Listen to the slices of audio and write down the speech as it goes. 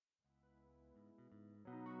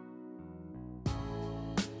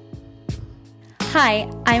Hi,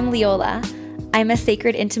 I'm Leola. I'm a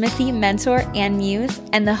sacred intimacy mentor and muse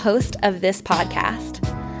and the host of this podcast.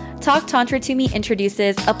 Talk Tantra to Me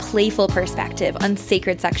introduces a playful perspective on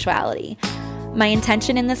sacred sexuality. My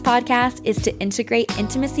intention in this podcast is to integrate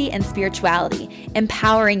intimacy and spirituality,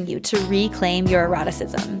 empowering you to reclaim your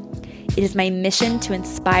eroticism. It is my mission to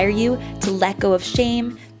inspire you to let go of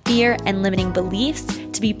shame, fear, and limiting beliefs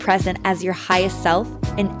to be present as your highest self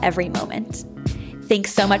in every moment.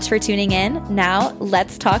 Thanks so much for tuning in. Now,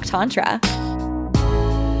 let's talk Tantra.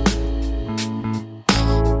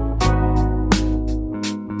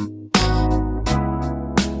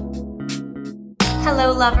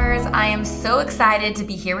 Hello, lovers. I am so excited to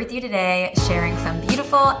be here with you today, sharing some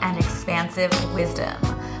beautiful and expansive wisdom.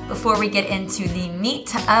 Before we get into the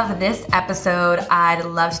meat of this episode, I'd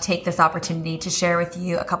love to take this opportunity to share with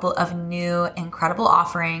you a couple of new incredible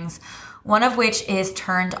offerings, one of which is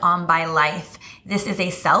Turned On by Life. This is a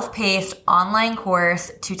self-paced online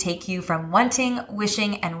course to take you from wanting,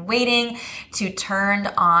 wishing, and waiting to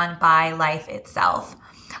turned on by life itself.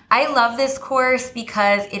 I love this course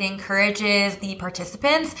because it encourages the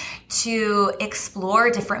participants to explore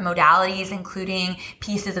different modalities, including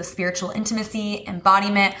pieces of spiritual intimacy,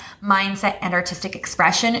 embodiment, mindset, and artistic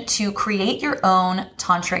expression to create your own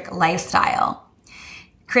tantric lifestyle.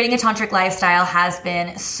 Creating a tantric lifestyle has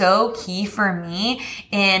been so key for me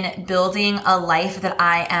in building a life that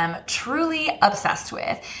I am truly obsessed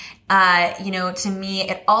with. To me,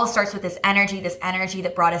 it all starts with this energy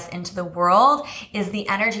that brought us into the world is the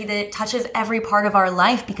energy that touches every part of our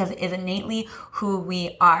life because it is innately who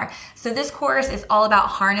we are. So this course is all about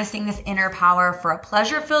harnessing this inner power for a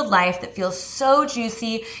pleasure-filled life that feels so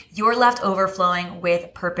juicy, you're left overflowing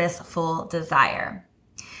with purposeful desire.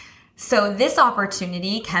 So this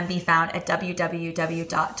opportunity can be found at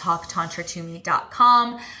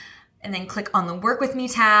www.talktantratome.com. And then click on the Work With Me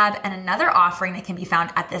tab. And another offering that can be found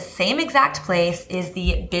at the same exact place is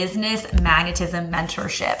the Business Magnetism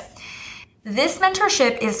Mentorship. This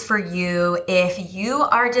mentorship is for you if you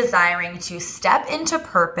are desiring to step into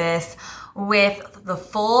purpose with the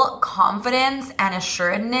full confidence and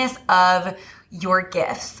assuredness of your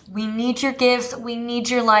gifts. We need your gifts. We need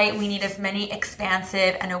your light. We need as many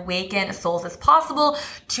expansive and awakened souls as possible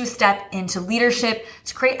to step into leadership,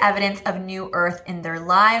 to create evidence of new earth in their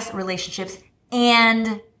lives, relationships,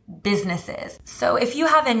 and businesses. So if you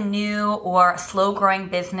have a new or slow growing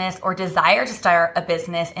business or desire to start a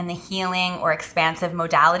business in the healing or expansive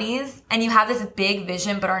modalities, and you have this big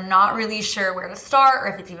vision but are not really sure where to start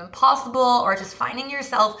or if it's even possible, or just finding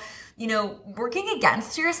yourself working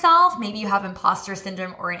against yourself, maybe you have imposter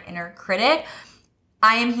syndrome or an inner critic,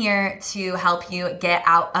 I am here to help you get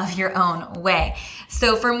out of your own way.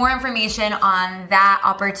 So for more information on that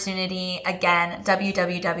opportunity, again,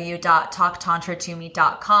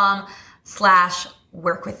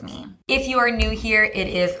 www.talktantratome.com/workwithme. If you are new here, it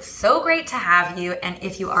is so great to have you. And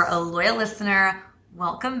if you are a loyal listener,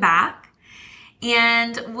 welcome back.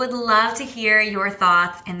 And would love to hear your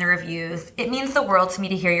thoughts in the reviews. It means the world to me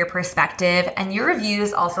to hear your perspective, and your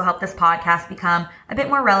reviews also help this podcast become a bit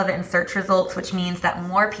more relevant in search results, which means that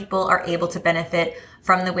more people are able to benefit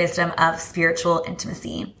from the wisdom of spiritual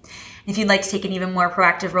intimacy. If you'd like to take an even more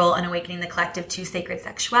proactive role in awakening the collective to sacred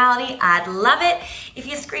sexuality, I'd love it if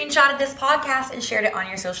you screenshotted this podcast and shared it on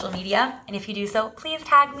your social media. And if you do so, please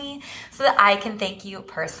tag me so that I can thank you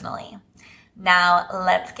personally. Now,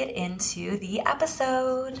 let's get into the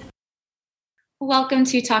episode. Welcome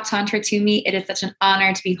to Talk Tantra to Me. It is such an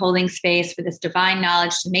honor to be holding space for this divine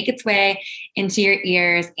knowledge to make its way into your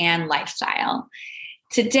ears and lifestyle.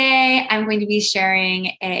 Today, I'm going to be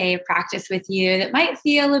sharing a practice with you that might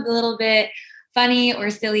feel a little bit funny or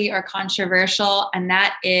silly or controversial, and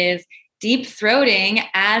that is deep throating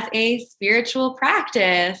as a spiritual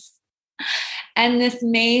practice. And this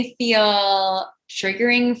may feel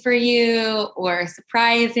triggering for you or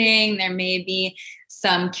surprising. There may be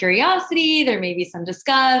some curiosity, there may be some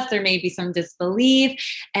disgust, there may be some disbelief,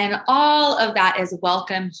 and all of that is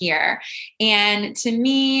welcome here. And to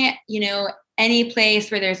me, any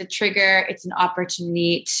place where there's a trigger, it's an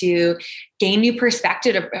opportunity to gain new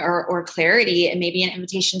perspective or clarity, and maybe an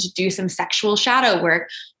invitation to do some sexual shadow work,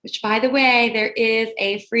 which, by the way, there is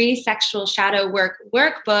a free sexual shadow work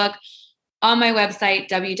workbook on my website,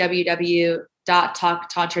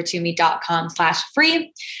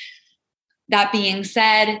 www.talktantratome.com/free. That being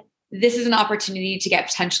said, this is an opportunity to get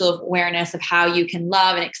potential awareness of how you can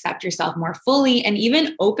love and accept yourself more fully, and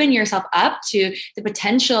even open yourself up to the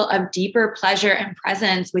potential of deeper pleasure and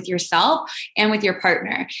presence with yourself and with your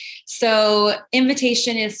partner. So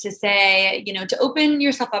invitation is to say, to open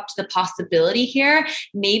yourself up to the possibility here.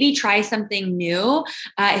 Maybe try something new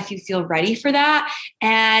if you feel ready for that.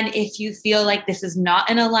 And if you feel like this is not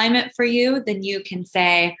in alignment for you, then you can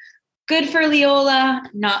say, good for Leola,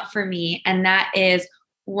 not for me. And that is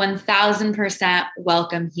 1000%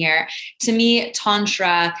 welcome here. To me,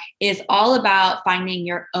 Tantra is all about finding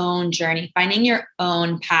your own journey, finding your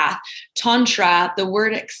own path. Tantra, the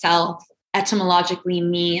word itself etymologically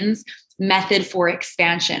means method for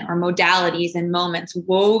expansion, or modalities and moments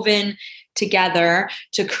woven together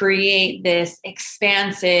to create this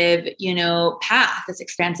expansive, path, this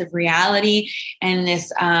expansive reality, and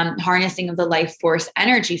this harnessing of the life force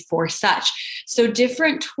energy for such. So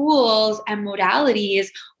different tools and modalities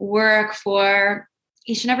work for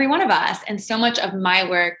each and every one of us. And so much of my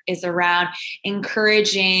work is around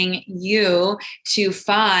encouraging you to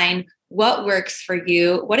find what works for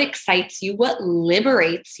you, what excites you, what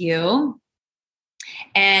liberates you,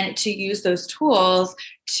 and to use those tools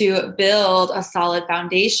to build a solid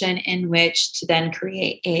foundation in which to then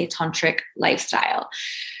create a tantric lifestyle.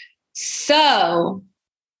 So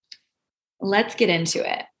let's get into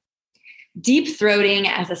it. Deep throating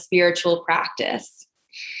as a spiritual practice.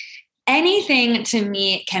 Anything to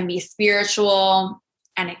me can be spiritual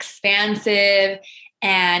and expansive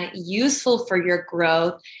and useful for your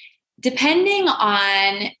growth, depending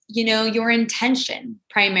on, your intention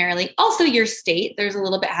primarily. Also your state. There's a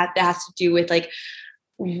little bit that has to do with like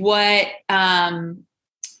what,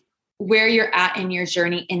 where you're at in your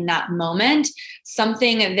journey in that moment.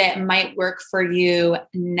 Something that might work for you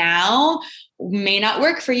now may not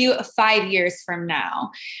work for you 5 years from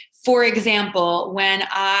now. For example, when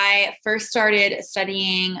I first started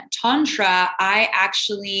studying Tantra, I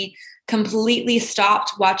actually completely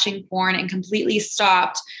stopped watching porn and completely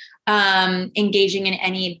stopped engaging in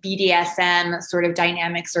any BDSM sort of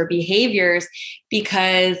dynamics or behaviors,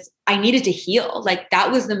 because I needed to heal. Like that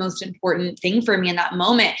was the most important thing for me in that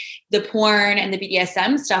moment. The porn and the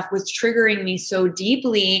BDSM stuff was triggering me so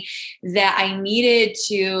deeply that I needed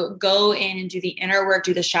to go in and do the inner work,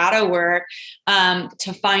 do the shadow work,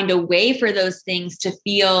 to find a way for those things to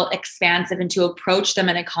feel expansive and to approach them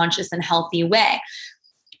in a conscious and healthy way.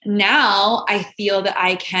 Now I feel that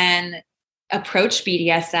I can approach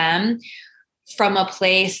BDSM from a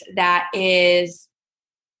place that is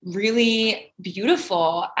really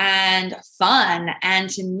beautiful and fun. And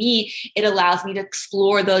to me, it allows me to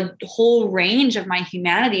explore the whole range of my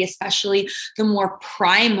humanity, especially the more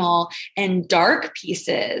primal and dark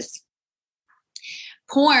pieces.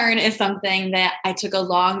 Porn is something that I took a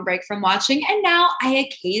long break from watching, and now I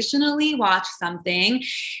occasionally watch something,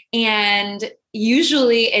 and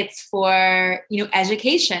usually it's for,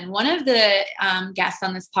 education. One of the guests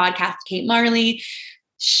on this podcast, Kate Marley,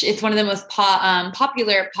 it's one of the most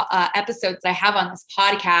popular episodes I have on this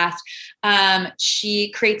podcast.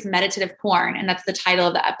 She creates meditative porn, and that's the title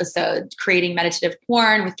of the episode, Creating Meditative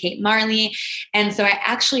Porn with Kate Marley. And so I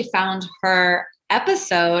actually found her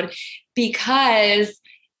episode because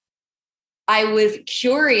I was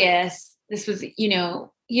curious. This was,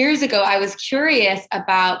 years ago, I was curious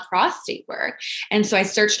about prostate work. And so I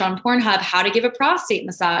searched on Pornhub how to give a prostate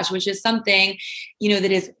massage, which is something,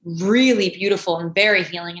 that is really beautiful and very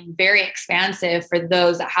healing and very expansive for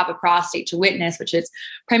those that have a prostate to witness, which is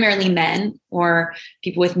primarily men or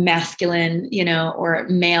people with masculine, or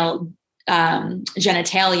male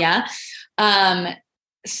genitalia.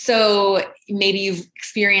 So maybe you've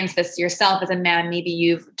experienced this yourself as a man. Maybe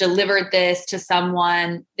you've delivered this to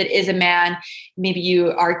someone that is a man. Maybe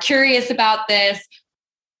you are curious about this.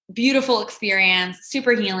 Beautiful experience,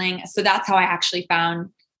 super healing. So that's how I actually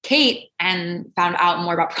found Kate and found out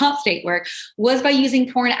more about prostate work, was by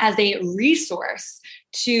using porn as a resource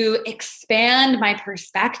to expand my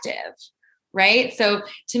perspective, right? So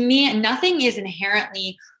to me, nothing is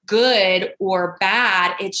inherently good or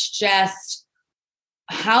bad. It's just,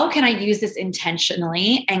 how can I use this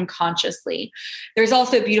intentionally and consciously? There's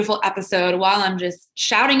also a beautiful episode, while I'm just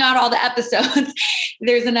shouting out all the episodes,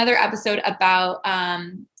 there's another episode about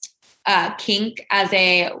kink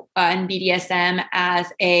and BDSM as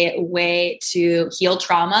a way to heal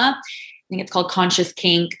trauma. I think it's called Conscious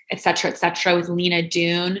Kink, et cetera, with Lena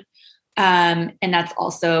Dune. And that's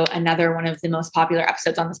also another one of the most popular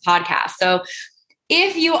episodes on this podcast. So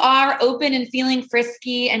if you are open and feeling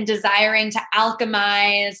frisky and desiring to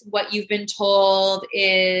alchemize what you've been told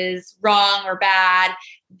is wrong or bad,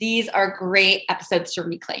 these are great episodes to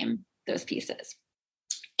reclaim those pieces.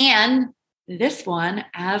 and this one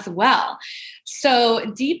as well.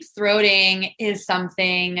 So deep throating is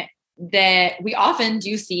something that we often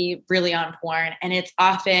do see really on porn, and it's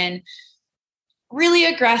often really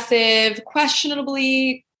aggressive,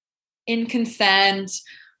 questionably in consent.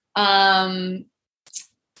 And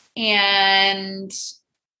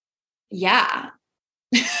yeah,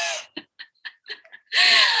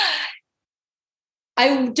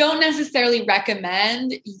 I don't necessarily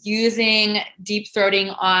recommend using deep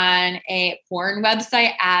throating on a porn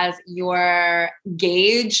website as your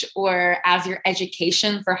gauge or as your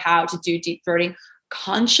education for how to do deep throating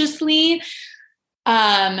consciously.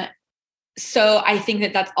 So I think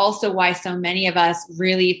that that's also why so many of us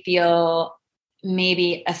really feel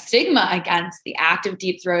maybe a stigma against the act of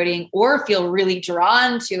deep throating, or feel really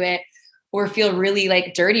drawn to it, or feel really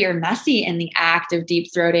like dirty or messy in the act of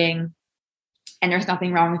deep throating. And there's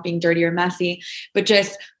nothing wrong with being dirty or messy, but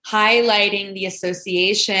just highlighting the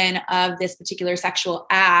association of this particular sexual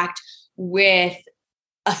act with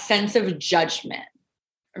a sense of judgment,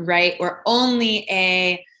 right? Or only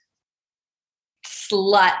a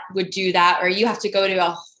slut would do that, or you have to go to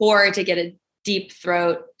a whore to get a deep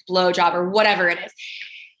throat blowjob or whatever it is.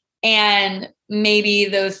 And maybe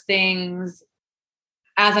those things,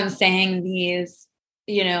 as I'm saying these,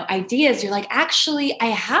 ideas, you're like, actually, I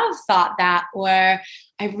have thought that, or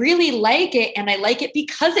I really like it. And I like it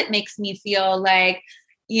because it makes me feel like,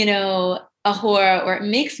 a whore, or it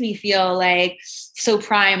makes me feel like so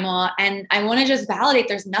primal. And I want to just validate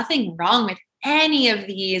there's nothing wrong with any of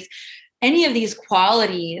these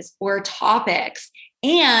qualities or topics.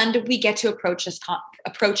 And we get to approach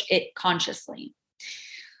it consciously.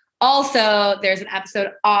 Also, there's an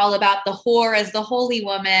episode all about the whore as the holy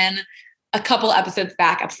woman, a couple episodes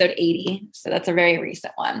back, episode 80. So that's a very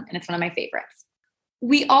recent one, and it's one of my favorites.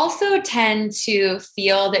 We also tend to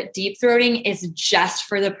feel that deep throating is just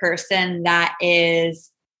for the person that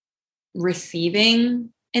is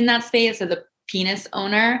receiving in that space, so the penis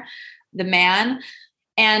owner, the man.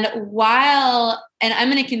 And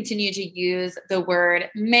I'm going to continue to use the word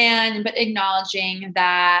man, but acknowledging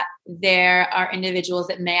that there are individuals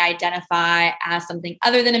that may identify as something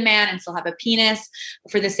other than a man and still have a penis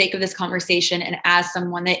for the sake of this conversation, and as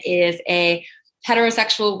someone that is a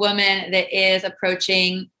heterosexual woman that is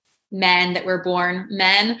approaching men that were born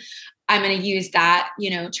men, I'm going to use that,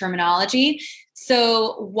 terminology.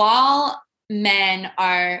 So while men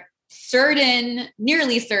are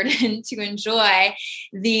nearly certain to enjoy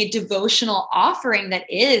the devotional offering that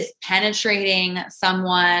is penetrating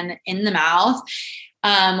someone in the mouth,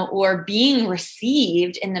 or being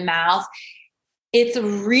received in the mouth, it's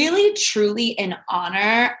really truly an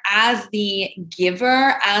honor as the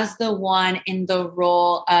giver, as the one in the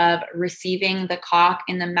role of receiving the cock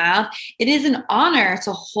in the mouth. It is an honor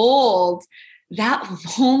to hold that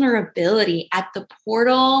vulnerability at the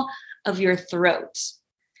portal of your throat.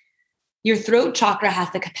 Your throat chakra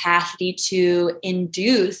has the capacity to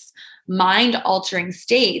induce mind-altering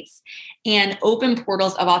states and open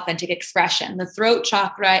portals of authentic expression. The throat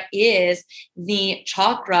chakra is the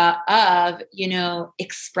chakra of,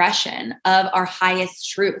 expression of our highest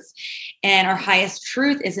truth. And our highest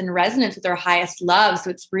truth is in resonance with our highest love.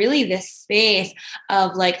 So it's really this space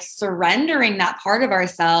of like surrendering that part of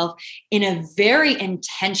ourselves in a very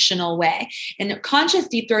intentional way. And conscious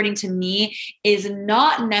deep throating to me is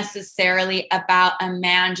not necessarily about a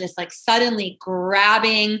man just like suddenly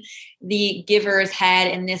grabbing the giver's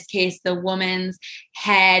head, in this case, the woman's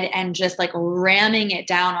head, and just like ramming it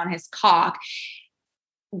down on his cock.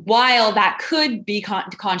 While that could be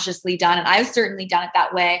consciously done, and I've certainly done it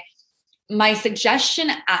that way, my suggestion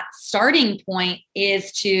at starting point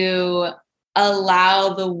is to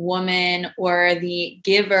allow the woman or the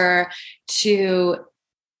giver to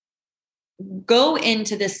go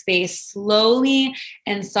into the space slowly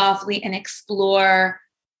and softly and explore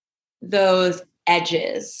those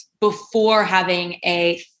edges before having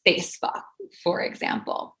a face fuck, for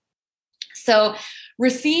example. So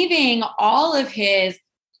receiving all of his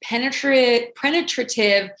penetrative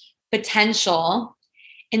potential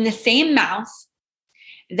in the same mouth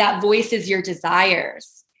that voices your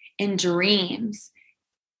desires and dreams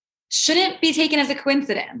shouldn't be taken as a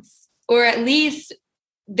coincidence, or at least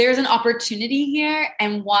there's an opportunity here,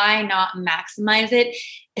 and why not maximize it,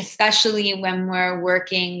 especially when we're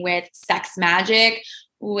working with sex magic,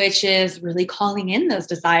 which is really calling in those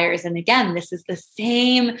desires. And again, this is the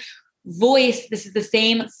same voice, this is the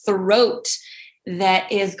same throat that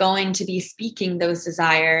is going to be speaking those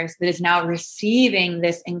desires, that is now receiving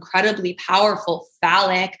this incredibly powerful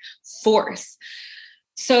phallic force.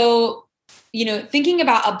 So, thinking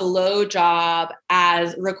about a blowjob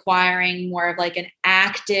as requiring more of like an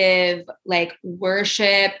active like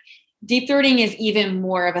worship. Deep throating is even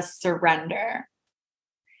more of a surrender.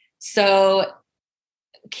 So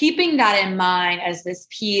keeping that in mind as this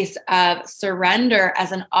piece of surrender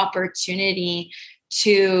as an opportunity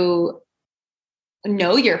to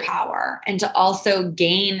know your power and to also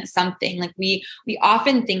gain something. Like we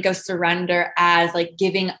often think of surrender as like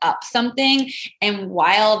giving up something. And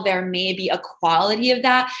while there may be a quality of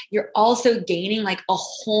that, you're also gaining like a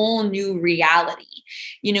whole new reality.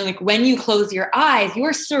 You know, like when you close your eyes,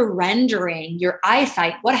 you're surrendering your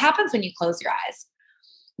eyesight. What happens when you close your eyes?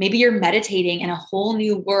 Maybe you're meditating and a whole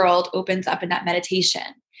new world opens up in that meditation.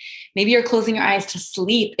 Maybe you're closing your eyes to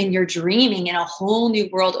sleep and you're dreaming and a whole new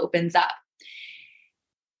world opens up.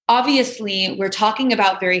 Obviously, we're talking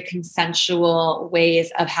about very consensual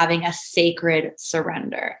ways of having a sacred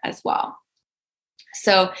surrender as well.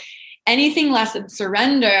 So anything less than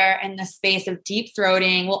surrender in the space of deep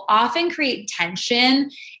throating will often create tension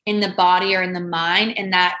in the body or in the mind,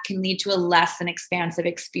 and that can lead to a less than expansive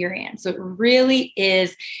experience. So it really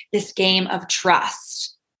is this game of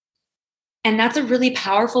trust. And that's a really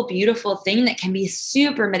powerful, beautiful thing that can be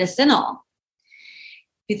super medicinal.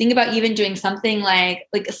 You think about even doing something like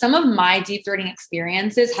some of my deep throating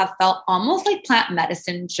experiences have felt almost like plant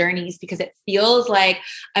medicine journeys, because it feels like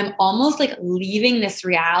I'm almost like leaving this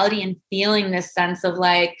reality and feeling this sense of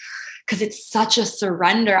like, because it's such a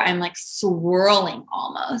surrender, I'm like swirling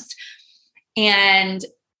almost. And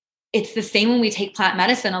it's the same when we take plant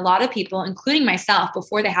medicine. A lot of people, including myself,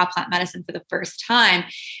 before they have plant medicine for the first time,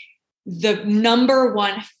 the number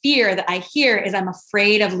one fear that I hear is I'm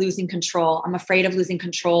afraid of losing control. I'm afraid of losing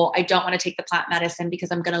control. I don't want to take the plant medicine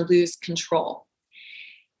because I'm going to lose control.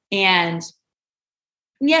 And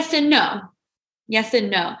yes and no. Yes and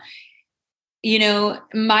no. You know,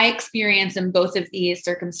 my experience in both of these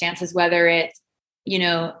circumstances, whether it's, you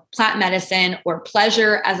know, plant medicine or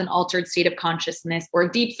pleasure as an altered state of consciousness, or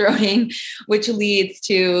deep throating, which leads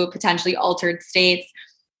to potentially altered states,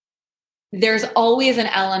 there's always an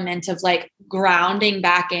element of like grounding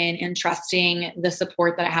back in and trusting the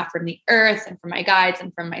support that I have from the earth and from my guides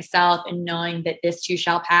and from myself, and knowing that this too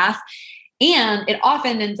shall pass. And it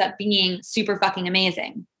often ends up being super fucking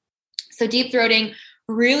amazing. So deep throating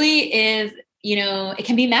really is, you know, it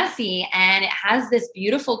can be messy, and it has this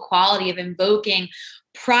beautiful quality of invoking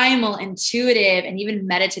primal, intuitive, and even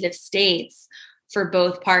meditative states for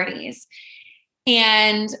both parties.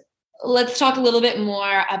 And let's talk a little bit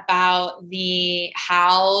more about the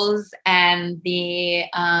hows and the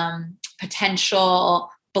potential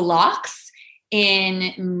blocks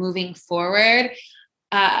in moving forward.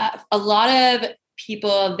 A lot of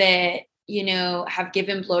people that, you know, have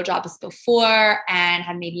given blowjobs before and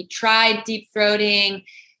have maybe tried deep throating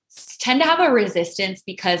tend to have a resistance,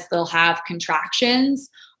 because they'll have contractions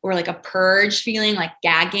or like a purge feeling, like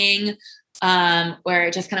gagging, where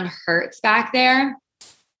it just kind of hurts back there,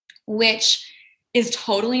 which is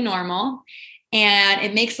totally normal. And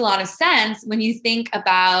it makes a lot of sense when you think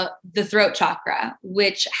about the throat chakra,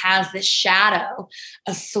 which has this shadow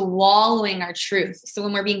of swallowing our truth. So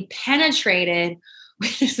when we're being penetrated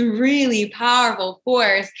with this really powerful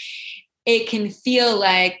force, it can feel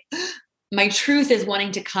like my truth is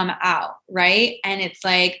wanting to come out, right? And it's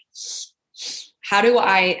like, how do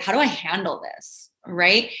I handle this,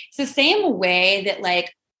 right? It's the same way that,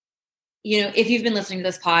 like, you know, if you've been listening to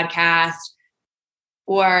this podcast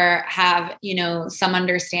or have, you know, some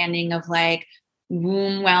understanding of like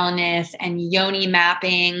womb wellness and yoni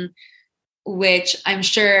mapping, which I'm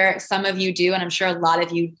sure some of you do, and I'm sure a lot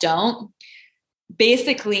of you don't.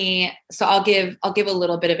 Basically, so I'll give a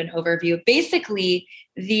little bit of an overview. Basically,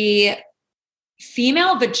 the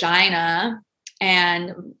female vagina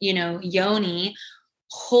and, you know, yoni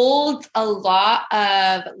holds a lot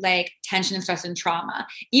of like tension and stress and trauma.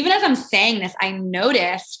 Even as I'm saying this, I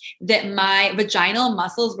noticed that my vaginal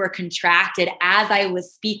muscles were contracted as I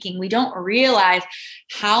was speaking. We don't realize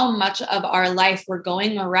how much of our life we're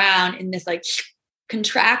going around in this like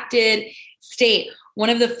contracted state. One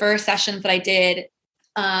of the first sessions that I did,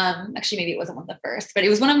 actually maybe it wasn't one of the first, but it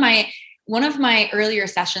was one of my earlier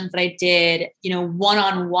sessions that I did, you know,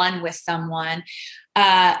 one-on-one with someone.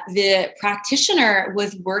 The practitioner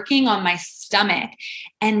was working on my stomach,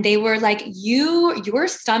 and they were like, your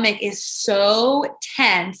stomach is so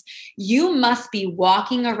tense. You must be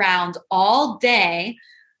walking around all day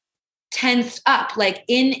tensed up, like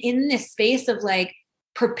in this space of like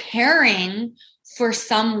preparing for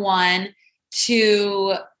someone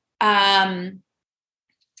to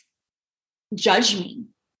judge me,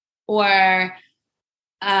 or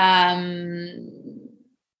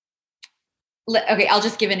okay, I'll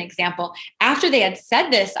just give an example. After they had said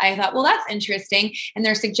this, I thought, well, that's interesting. And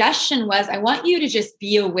their suggestion was, I want you to just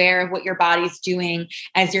be aware of what your body's doing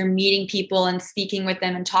as you're meeting people and speaking with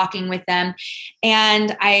them and talking with them.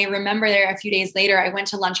 And I remember there a few days later, I went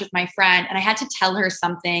to lunch with my friend and I had to tell her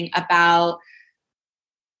something about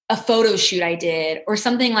a photo shoot I did or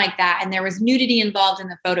something like that. And there was nudity involved in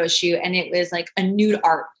the photo shoot. And it was like a nude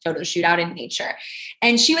art photo shoot out in nature.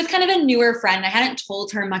 And she was kind of a newer friend. I hadn't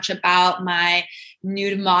told her much about my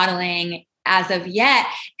nude modeling as of yet.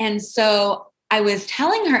 And so I was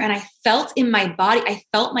telling her and I felt in my body, I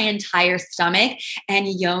felt my entire stomach and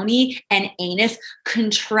yoni and anus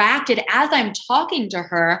contracted as I'm talking to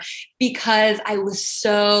her because I was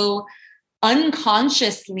so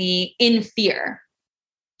unconsciously in fear.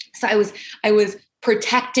 So I was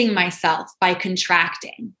protecting myself by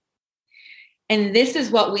contracting. And this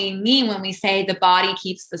is what we mean when we say the body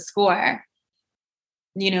keeps the score.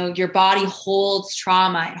 You know, your body holds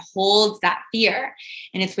trauma, it holds that fear.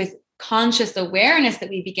 And it's with conscious awareness that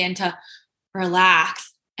we begin to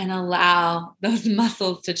relax and allow those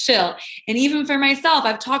muscles to chill. And even for myself,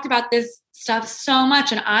 I've talked about this stuff so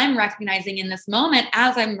much, and I'm recognizing in this moment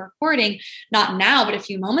as I'm recording, not now, but a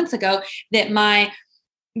few moments ago, that my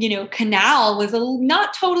canal was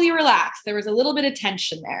not totally relaxed. There was a little bit of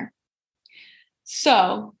tension there.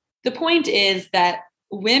 So the point is that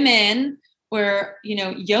women or,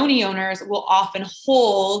 yoni owners will often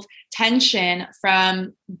hold tension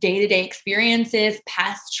from day-to-day experiences,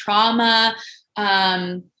 past trauma,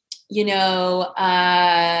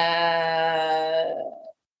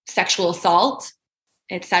 sexual assault,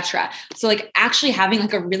 etc. So like actually having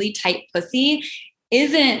like a really tight pussy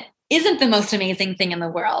isn't the most amazing thing in the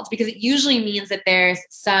world, because it usually means that there's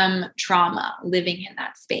some trauma living in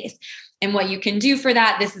that space. And what you can do for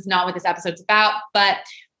that, this is not what this episode's about, but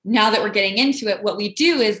now that we're getting into it, what we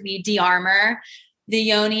do is we de-armor the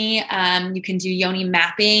yoni. You can do yoni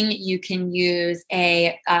mapping. You can use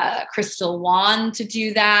a crystal wand to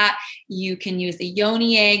do that. You can use the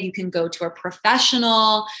yoni egg. You can go to a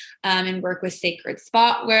professional and work with sacred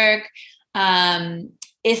spot work.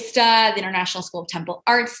 ISTA, the International School of Temple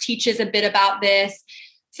Arts, teaches a bit about this.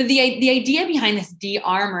 So the idea behind this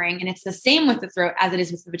de-armoring, and it's the same with the throat as it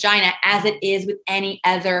is with the vagina, as it is with any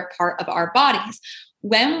other part of our bodies.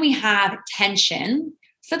 When we have tension,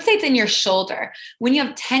 so let's say it's in your shoulder. When you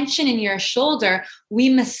have tension in your shoulder, we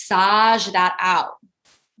massage that out.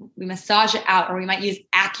 We massage it out, or we might use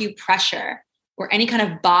acupressure or any kind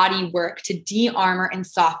of body work to de-armor and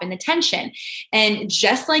soften the tension. And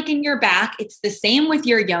just like in your back, it's the same with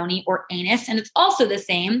your yoni or anus, and it's also the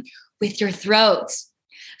same with your throat.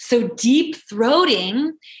 So deep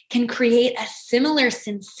throating can create a similar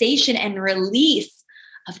sensation and release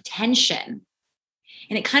of tension.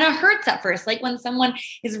 And it kind of hurts at first, like when someone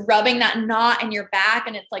is rubbing that knot in your back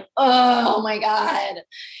and it's like, oh my God,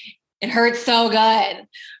 it hurts so good,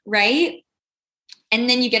 right? And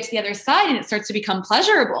then you get to the other side and it starts to become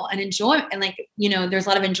pleasurable and enjoy. And there's a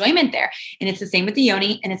lot of enjoyment there. And it's the same with the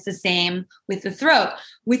yoni, and it's the same with the throat.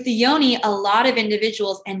 With the yoni, a lot of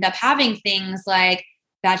individuals end up having things like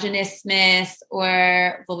vaginismus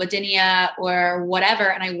or vulvodynia or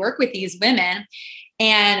whatever. And I work with these women,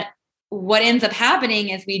 and what ends up happening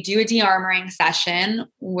is we do a de-armoring session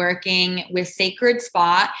working with sacred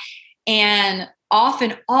spot. And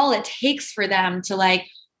often all it takes for them to like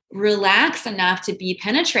relax enough to be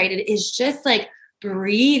penetrated is just like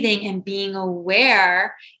breathing and being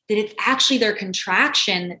aware that it's actually their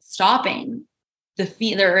contraction that's stopping the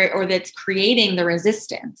fear, or that's creating the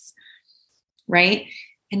resistance, right?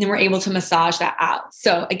 And then we're able to massage that out.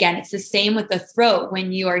 So again, it's the same with the throat.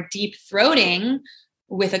 When you are deep throating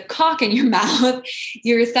with a cock in your mouth,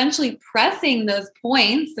 you're essentially pressing those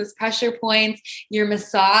points, those pressure points. You're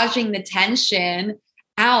massaging the tension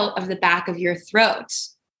out of the back of your throat,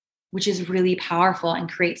 which is really powerful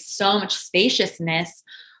and creates so much spaciousness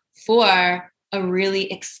for a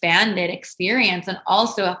really expanded experience, and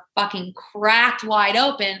also a fucking cracked wide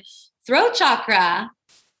open throat chakra.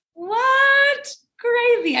 What?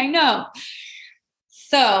 Crazy, I know.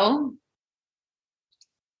 So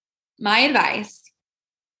my advice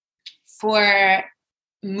for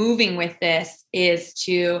moving with this is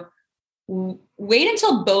to wait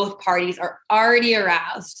until both parties are already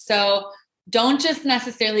aroused. So don't just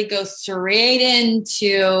necessarily go straight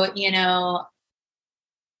into,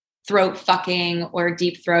 throat fucking or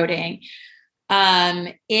deep throating.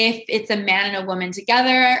 If it's a man and a woman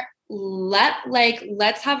together,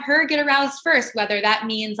 let's have her get aroused first, whether that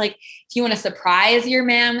means like if you want to surprise your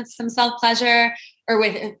man with some self-pleasure, or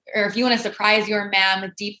if you want to surprise your man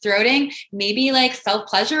with deep throating, maybe like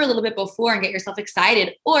self-pleasure a little bit before and get yourself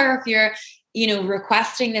excited. Or if you're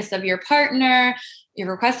requesting this of your partner, you're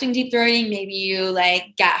requesting deep throating. Maybe you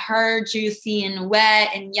like get her juicy and wet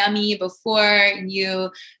and yummy before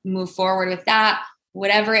you move forward with that,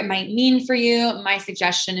 whatever it might mean for you. My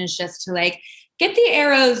suggestion is just to like get the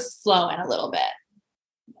arrows flowing a little bit.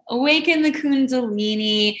 Awaken the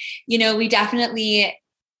Kundalini. We definitely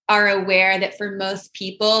are aware that for most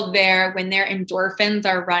people when their endorphins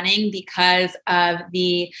are running because of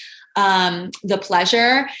the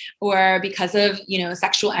pleasure or because of,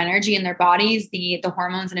 sexual energy in their bodies, the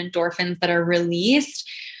hormones and endorphins that are released,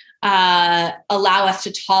 allow us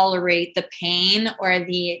to tolerate the pain or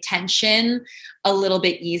the tension a little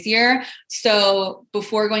bit easier. So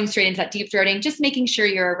before going straight into that deep throating, just making sure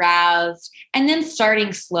you're aroused and then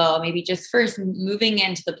starting slow, maybe just first moving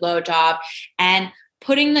into the blowjob and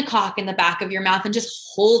putting the cock in the back of your mouth and just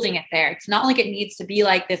holding it there. It's not like it needs to be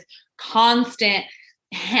like this constant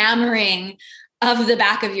hammering of the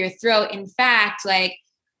back of your throat. In fact, like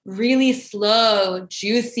really slow,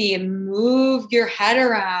 juicy, move your head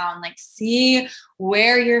around, like see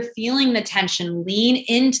where you're feeling the tension, lean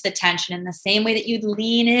into the tension in the same way that you'd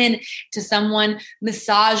lean in to someone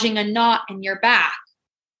massaging a knot in your back.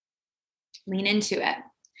 Lean into it.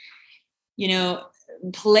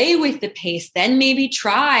 Play with the pace, then maybe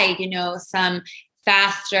try, some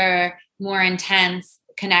faster, more intense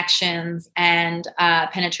connections and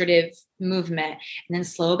penetrative movement, and then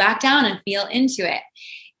slow back down and feel into it.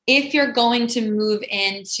 If you're going to move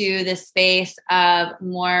into the space of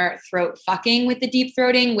more throat fucking with the deep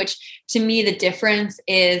throating, which to me, the difference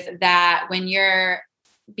is that when you're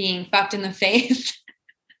being fucked in the face,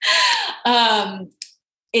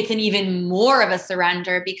 it's an even more of a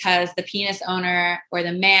surrender because the penis owner or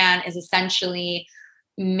the man is essentially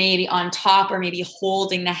maybe on top or maybe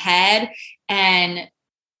holding the head and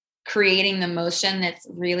creating the motion that's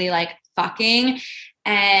really like fucking.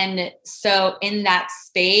 And so in that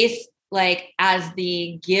space, like as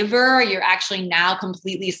the giver, you're actually now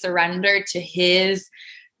completely surrendered to his,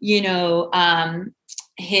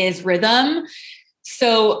 his rhythm.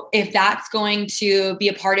 So if that's going to be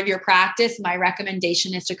a part of your practice, my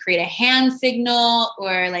recommendation is to create a hand signal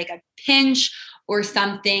or like a pinch or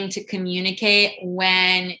something to communicate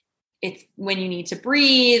when you need to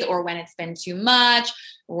breathe or when it's been too much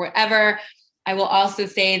or whatever. I will also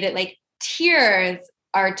say that like tears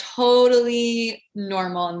are totally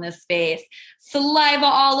normal in this space. Saliva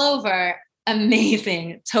all over,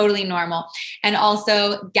 amazing, totally normal. And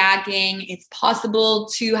also gagging, it's possible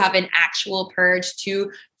to have an actual purge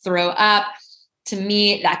to throw up. To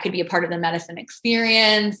me, that could be a part of the medicine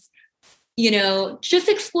experience. Just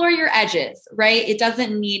explore your edges, right? It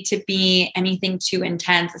doesn't need to be anything too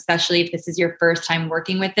intense, especially if this is your first time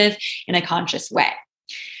working with this in a conscious way.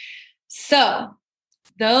 So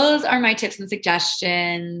those are my tips and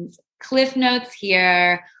suggestions. Cliff notes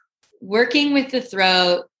here. Working with the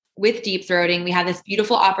throat, with deep throating, we have this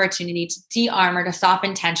beautiful opportunity to de-armor, to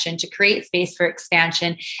soften tension, to create space for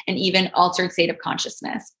expansion, and even altered state of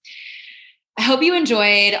consciousness. I hope you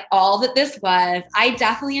enjoyed all that this was. I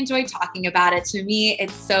definitely enjoyed talking about it. To me,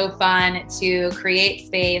 it's so fun to create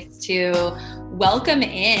space, to welcome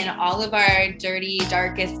in all of our dirty,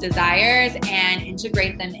 darkest desires and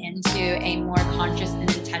integrate them into a more conscious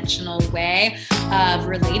and intentional way of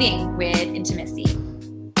relating with intimacy.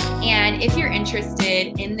 And if you're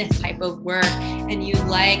interested in this type of work and you'd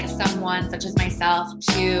like someone such as myself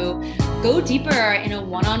to go deeper in a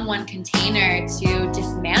one-on-one container to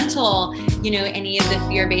dismantle, any of the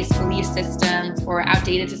fear-based belief systems or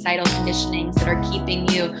outdated societal conditionings that are keeping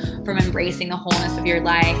you from embracing the wholeness of your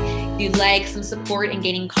life, if you'd like some support in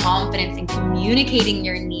gaining confidence in communicating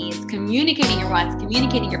your needs, communicating your wants,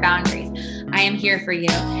 communicating your boundaries, I am here for you.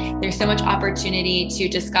 There's so much opportunity to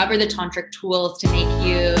discover the tantric tools to make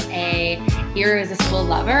you a irresistible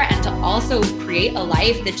lover and to also create a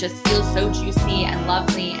life that just feels so juicy and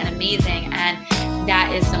lovely and amazing. And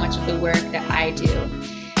that is so much of the work that I do.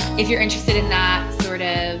 If you're interested in that sort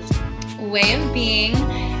of way of being,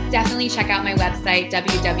 definitely check out my website,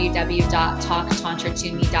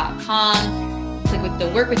 www.talktantratome.com. Click with the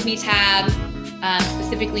Work With Me tab.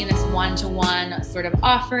 Specifically in this one-to-one sort of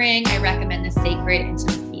offering, I recommend the Sacred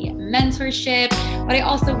Intimacy Mentorship, but I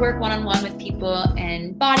also work one-on-one with people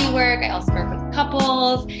in body work. I also work with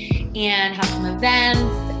couples and have some events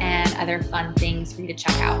and other fun things for you to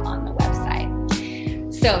check out on the website.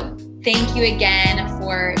 So thank you again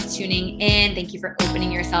for tuning in. Thank you for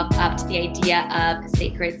opening yourself up to the idea of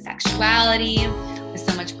sacred sexuality. With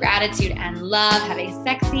so much gratitude and love, have a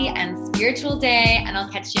sexy and spiritual day, and I'll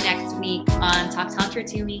catch you next week on Talk Tantra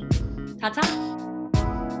to Me. Ta-ta.